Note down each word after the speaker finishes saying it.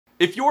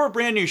If you're a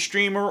brand new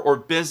streamer or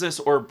business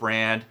or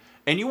brand,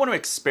 and you want to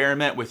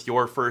experiment with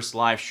your first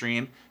live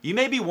stream, you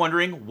may be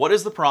wondering, what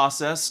is the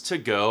process to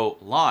go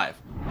live?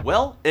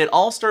 Well, it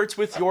all starts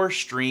with your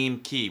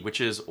stream key,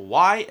 which is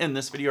why in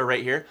this video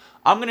right here,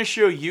 I'm going to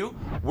show you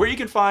where you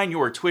can find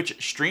your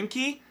Twitch stream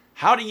key,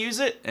 how to use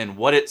it, and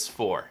what it's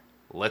for.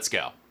 Let's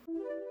go.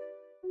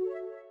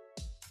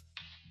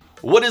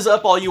 What is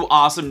up, all you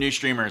awesome new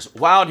streamers?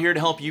 Wild here to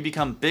help you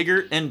become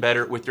bigger and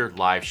better with your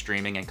live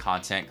streaming and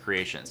content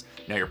creations.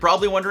 Now you're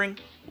probably wondering,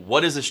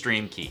 what is a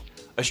stream key?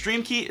 A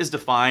stream key is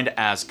defined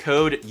as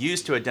code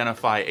used to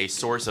identify a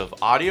source of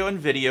audio and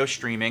video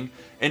streaming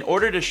in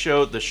order to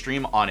show the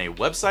stream on a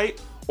website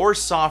or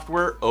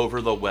software over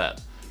the web.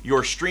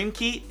 Your stream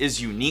key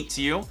is unique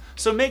to you,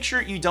 so make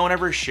sure you don't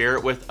ever share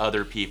it with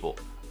other people.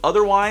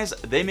 Otherwise,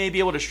 they may be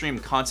able to stream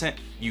content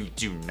you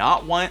do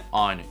not want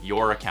on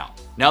your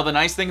account. Now, the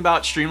nice thing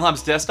about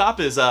Streamlabs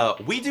Desktop is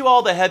we do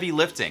all the heavy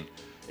lifting.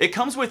 It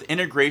comes with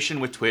integration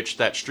with Twitch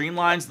that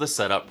streamlines the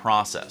setup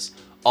process.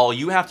 All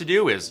you have to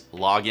do is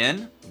log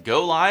in,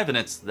 go live, and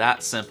it's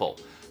that simple.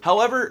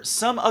 However,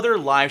 some other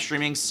live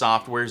streaming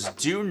softwares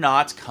do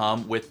not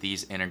come with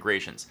these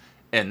integrations.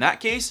 In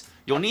that case,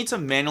 you'll need to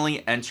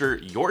manually enter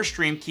your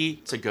stream key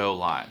to go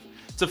live.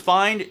 To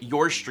find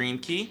your stream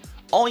key,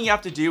 all you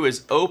have to do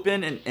is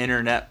open an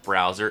internet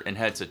browser and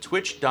head to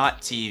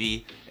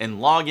twitch.tv and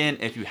log in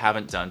if you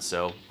haven't done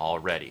so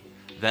already.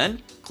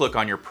 Then click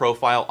on your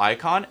profile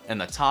icon in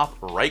the top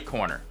right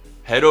corner.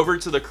 Head over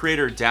to the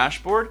creator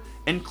dashboard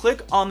and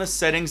click on the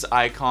settings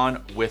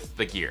icon with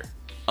the gear.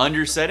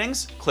 Under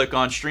settings, click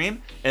on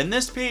stream, and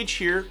this page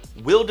here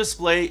will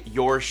display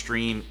your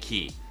stream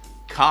key.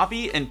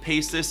 Copy and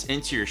paste this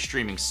into your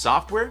streaming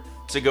software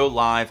to go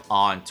live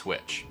on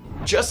Twitch.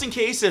 Just in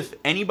case if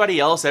anybody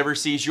else ever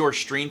sees your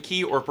stream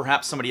key or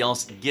perhaps somebody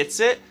else gets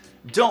it,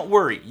 don't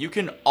worry, you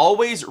can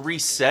always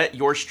reset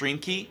your stream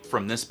key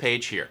from this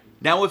page here.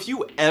 Now, if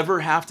you ever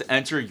have to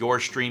enter your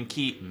stream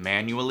key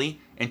manually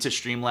into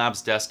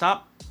Streamlabs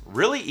Desktop,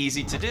 really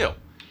easy to do.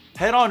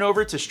 Head on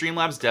over to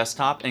Streamlabs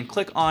Desktop and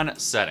click on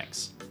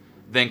Settings.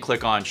 Then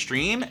click on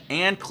Stream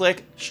and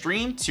click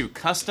Stream to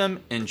Custom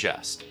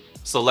Ingest.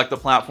 Select the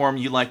platform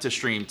you'd like to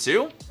stream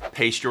to,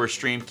 paste your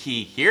stream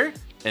key here,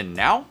 and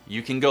now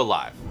you can go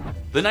live.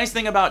 The nice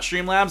thing about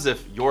Streamlabs,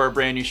 if you're a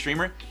brand new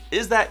streamer,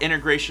 is that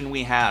integration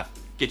we have.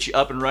 Get you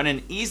up and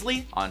running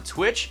easily on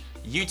Twitch,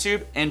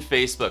 YouTube, and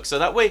Facebook. So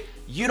that way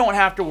you don't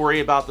have to worry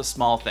about the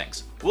small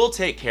things. We'll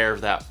take care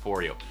of that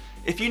for you.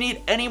 If you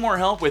need any more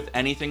help with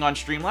anything on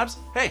Streamlabs,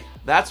 hey,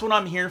 that's what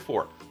I'm here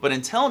for. But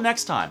until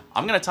next time,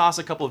 I'm gonna toss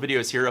a couple of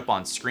videos here up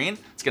on screen.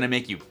 It's gonna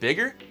make you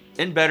bigger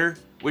and better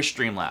with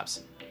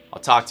Streamlabs. I'll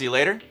talk to you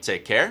later,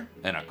 take care,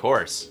 and of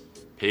course,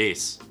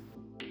 peace.